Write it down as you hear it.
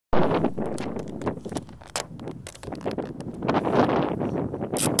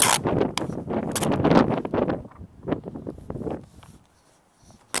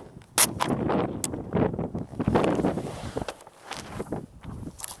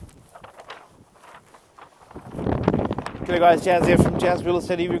G'day guys, Jazz here from Jazz Real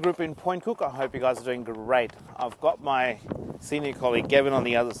Estate Eview Group in Point Cook. I hope you guys are doing great. I've got my senior colleague Gavin on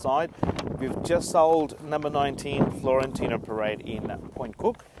the other side. We've just sold number 19 Florentino Pde in Point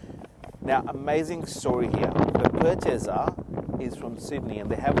Cook. Now, amazing story here. The purchaser is from Sydney and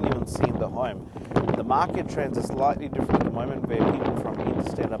they haven't even seen the home. The market trends are slightly different at the moment, where people from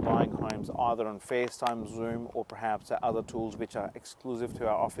interstate are buying homes either on FaceTime, Zoom, or perhaps other tools which are exclusive to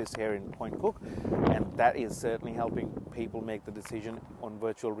our office here in Point Cook, and that is certainly helping people make the decision on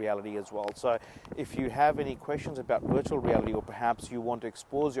virtual reality as well. So if you have any questions about virtual reality, or perhaps you want to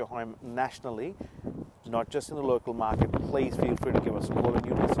expose your home nationally, not just in the local market, please feel free to give us a call, and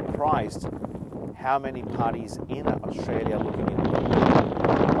you'll be surprised how many parties in Australia are looking into it.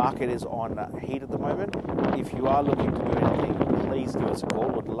 The market is on heat at the moment. If you are looking to do anything, please give us a call.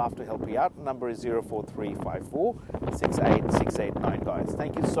 We'd love to help you out. The number is 04354 68689, guys.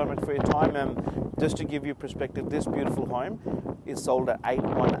 Thank you so much for your time. And just to give you perspective, this beautiful home is sold at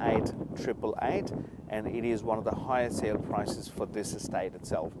 818,888, and it is one of the highest sale prices for this estate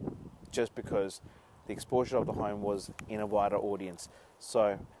itself, just because the exposure of the home was in a wider audience.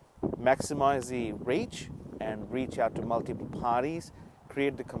 So maximize the reach and reach out to multiple parties,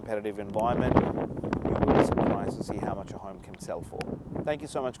 create the competitive environment. You will be surprised to see how much a home can sell for. Thank you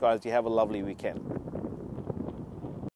so much, guys. You have a lovely weekend.